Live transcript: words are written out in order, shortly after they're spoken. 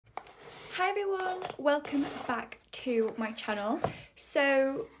Hi everyone, welcome back to my channel.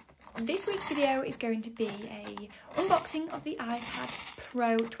 So this week's video is going to be a unboxing of the iPad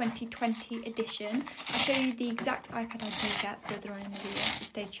Pro 2020 edition. I'll show you the exact iPad I do get further on in the video, so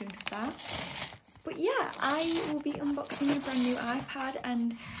stay tuned for that. But yeah, I will be unboxing a brand new iPad,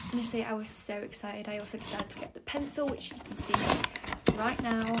 and honestly I was so excited. I also decided to get the pencil, which you can see right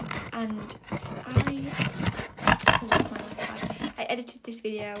now, and I love my iPad. I edited this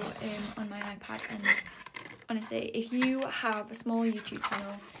video on my iPad, and honestly, if you have a small YouTube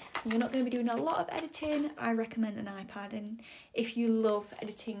channel and you're not going to be doing a lot of editing, I recommend an iPad. And if you love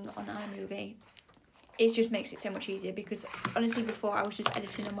editing on iMovie, it just makes it so much easier, because honestly before I was just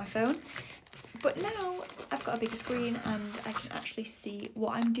editing on my phone, but now I've got a bigger screen and I can actually see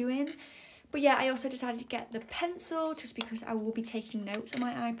what I'm doing. But yeah, I also decided to get the pencil just because I will be taking notes on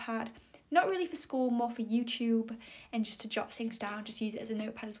my iPad. Not really for school, more for YouTube and just to jot things down, just use it as a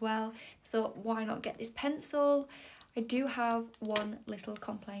notepad as well. Thought, why not get this pencil? I do have one little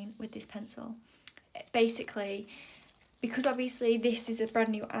complaint with this pencil. Basically, because obviously this is a brand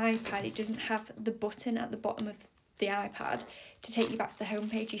new iPad, it doesn't have the button at the bottom of the iPad to take you back to the home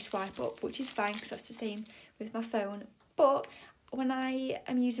page. You swipe up, which is fine because that's the same with my phone. But when I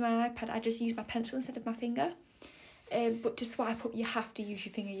am using my iPad, I just use my pencil instead of my finger. But to swipe up, you have to use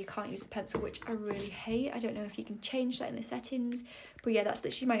your finger. You can't use the pencil, which I really hate. I don't know if you can change that in the settings. But yeah, that's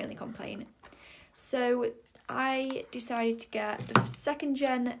literally my only complaint. So I decided to get the 2nd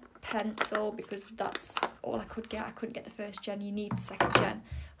gen pencil because that's all I could get. I couldn't get the 1st gen. You need the 2nd gen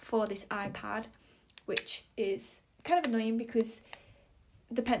for this iPad, which is kind of annoying because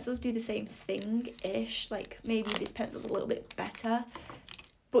the pencils do the same thing-ish. Like, maybe this pencil's a little bit better,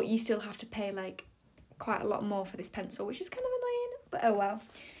 but you still have to pay like quite a lot more for this pencil, which is kind of annoying, but oh well.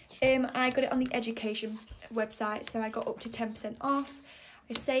 I got it on the education website, so I got up to 10% off.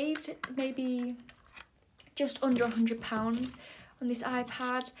 I saved maybe just under £100 on this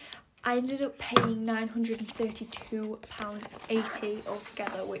iPad. I ended up paying £932.80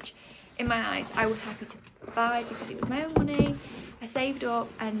 altogether, which in my eyes I was happy to buy because it was my own money. I saved up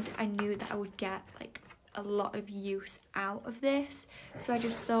and I knew that I would get like a lot of use out of this, so I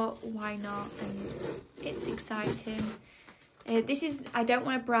just thought, why not? And it's exciting. I don't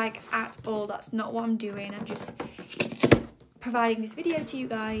want to brag at all, that's not what I'm doing. I'm just providing this video to you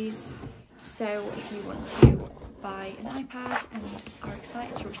guys, so if you want to buy an iPad and are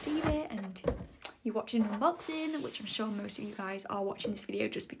excited to receive it and you're watching an unboxing, which I'm sure most of you guys are watching this video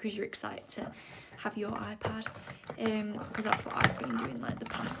just because you're excited to have your iPad, because that's what I've been doing like the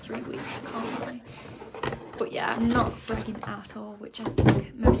past 3 weeks, can't lie. But yeah, I'm not bragging at all, which I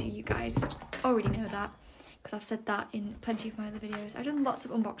think most of you guys already know that, because I've said that in plenty of my other videos. I've done lots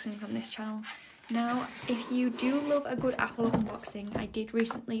of unboxings on this channel. Now, if you do love a good Apple unboxing, I did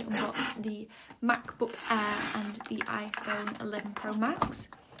recently unbox the MacBook Air and the iPhone 11 Pro Max.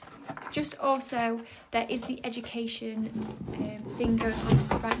 Just also, there is the education thing going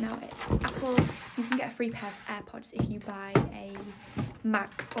on right now at Apple. You can get a free pair of AirPods if you buy a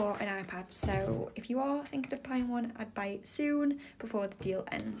Mac or an iPad. So if you are thinking of buying one, I'd buy it soon before the deal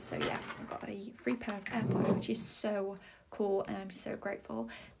ends. So yeah, I've got a free pair of AirPods, which is so cool, and I'm so grateful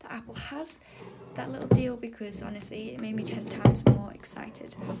that Apple has that little deal, because honestly it made me 10 times more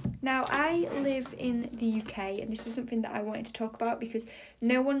excited. Now, I live in the UK, and this is something that I wanted to talk about because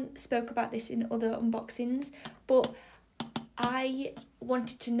no one spoke about this in other unboxings, but I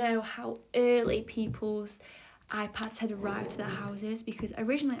wanted to know how early people's iPads had arrived to their houses, because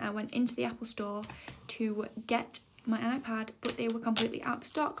originally I went into the Apple store to get my iPad, but they were completely out of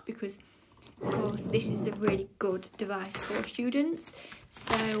stock because of course this is a really good device for students,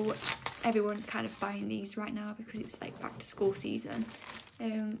 so everyone's kind of buying these right now because it's like back to school season.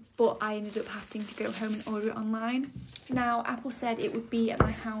 But I ended up having to go home and order it online. Now, Apple said it would be at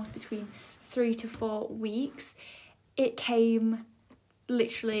my house between 3 to 4 weeks. It came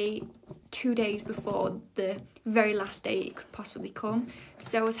literally 2 days before the very last day it could possibly come,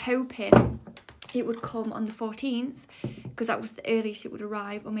 so I was hoping it would come on the 14th because that was the earliest it would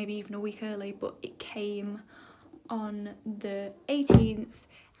arrive, or maybe even a week early, but it came on the 18th,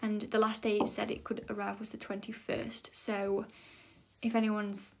 and the last day it said it could arrive was the 21st. So if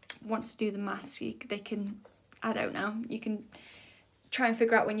anyone wants to do the maths, they can, I don't know, you can try and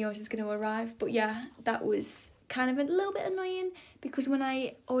figure out when yours is going to arrive. But yeah, that was kind of a little bit annoying because when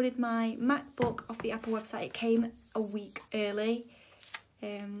I ordered my MacBook off the Apple website, it came a week early,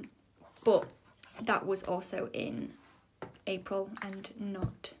 but that was also in April and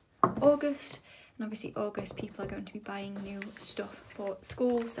not August, and obviously August people are going to be buying new stuff for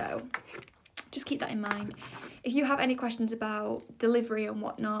school, so just keep that in mind. If you have any questions about delivery and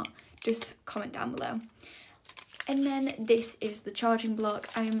whatnot, just comment down below. And then this is the charging block.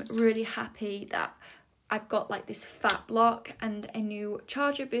 I'm really happy that I've got like this fat block and a new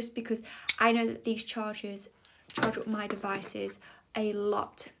charger, just because I know that these chargers charge up my devices a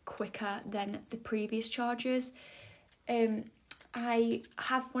lot quicker than the previous chargers. I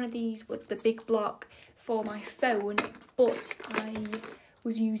have one of these with the big block for my phone, but I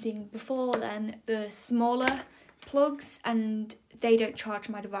was using before then the smaller plugs and they don't charge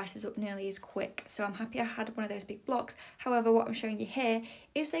my devices up nearly as quick, so I'm happy I had one of those big blocks. However, what I'm showing you here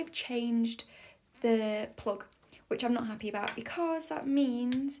is they've changed the plug, which I'm not happy about, because that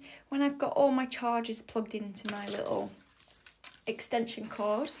means when I've got all my chargers plugged into my little extension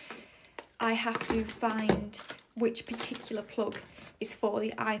cord, I have to find which particular plug is for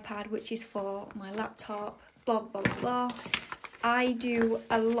the iPad, which is for my laptop, blah blah blah. I do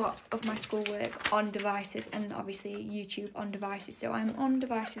a lot of my schoolwork on devices and obviously YouTube on devices, so I'm on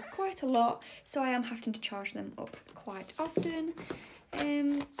devices quite a lot, so I am having to charge them up quite often.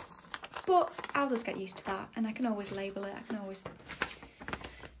 But I'll just get used to that, and I can always label it, I can always,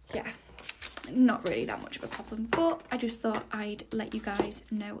 yeah, not really that much of a problem. But I just thought I'd let you guys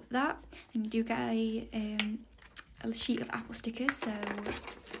know that. And you do get a sheet of Apple stickers, so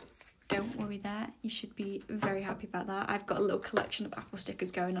don't worry there, you should be very happy about that. I've got a little collection of Apple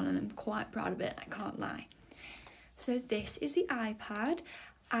stickers going on and I'm quite proud of it, I can't lie. So this is the iPad.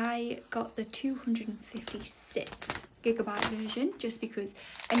 I got the 256 gigabyte version just because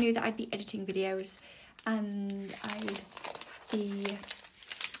I knew that I'd be editing videos and I'd be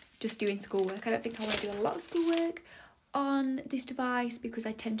just doing schoolwork. I don't think I want to do a lot of schoolwork on this device because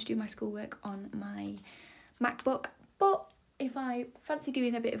I tend to do my schoolwork on my MacBook, but if I fancy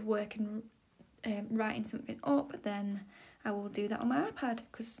doing a bit of work and writing something up, then I will do that on my iPad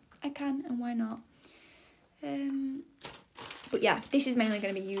because I can, and why not. But yeah, this is mainly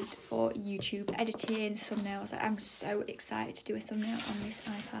going to be used for YouTube editing, thumbnails. I'm so excited to do a thumbnail on this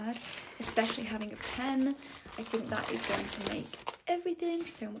iPad, especially having a pen. I think that is going to make everything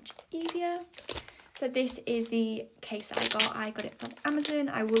so much easier. So this is the case that I got. I got it from Amazon.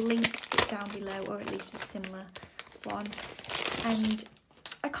 I will link it down below, or at least a similar one. And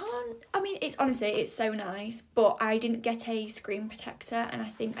it's honestly, it's so nice, but I didn't get a screen protector, and I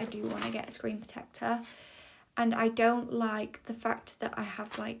think I do want to get a screen protector. And I don't like the fact that I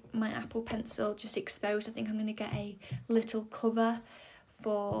have like my Apple Pencil just exposed. I think I'm going to get a little cover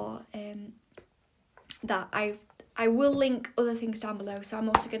for that. I will link other things down below. So I'm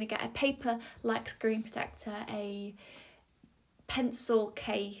also going to get a paper like screen protector, a pencil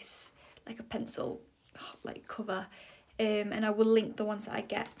case, like a pencil like cover, and I will link the ones that I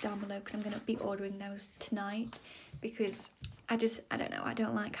get down below because I'm going to be ordering those tonight, because I don't know, I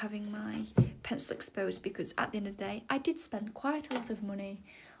don't like having my pencil exposed, because at the end of the day I did spend quite a lot of money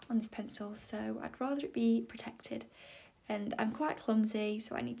on this pencil, so I'd rather it be protected, and I'm quite clumsy,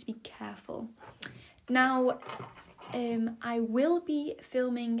 so I need to be careful. Now I will be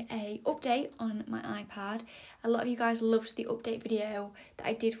filming a update on my iPad. A lot of you guys loved the update video that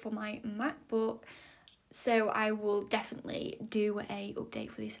I did for my MacBook, so I will definitely do a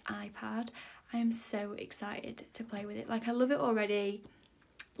update for this iPad. I am so excited to play with it. Like, I love it already.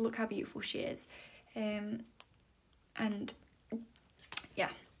 Look how beautiful she is. And yeah,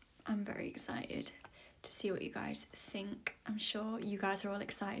 I'm very excited to see what you guys think. I'm sure you guys are all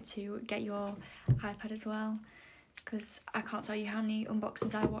excited to get your iPad as well, because I can't tell you how many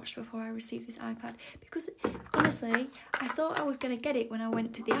unboxings I watched before I received this iPad, because honestly I thought I was going to get it when I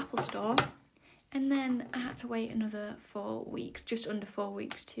went to the Apple store, and then I had to wait another 4 weeks, just under 4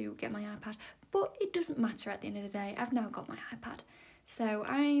 weeks, to get my iPad. But it doesn't matter at the end of the day, I've now got my iPad, so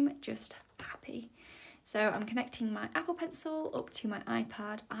I'm just happy. So I'm connecting my Apple Pencil up to my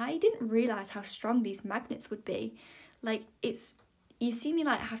iPad. I didn't realise how strong these magnets would be. Like, you see me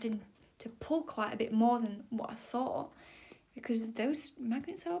like having to pull quite a bit more than what I thought, because those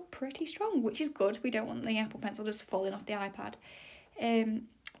magnets are pretty strong, which is good. We don't want the Apple Pencil just falling off the iPad.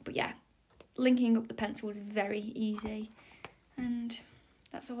 But yeah, linking up the pencil was very easy, and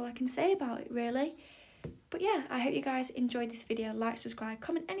that's all I can say about it, really. But yeah, I hope you guys enjoyed this video. Like, subscribe,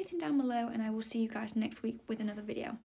 comment anything down below, and I will see you guys next week with another video.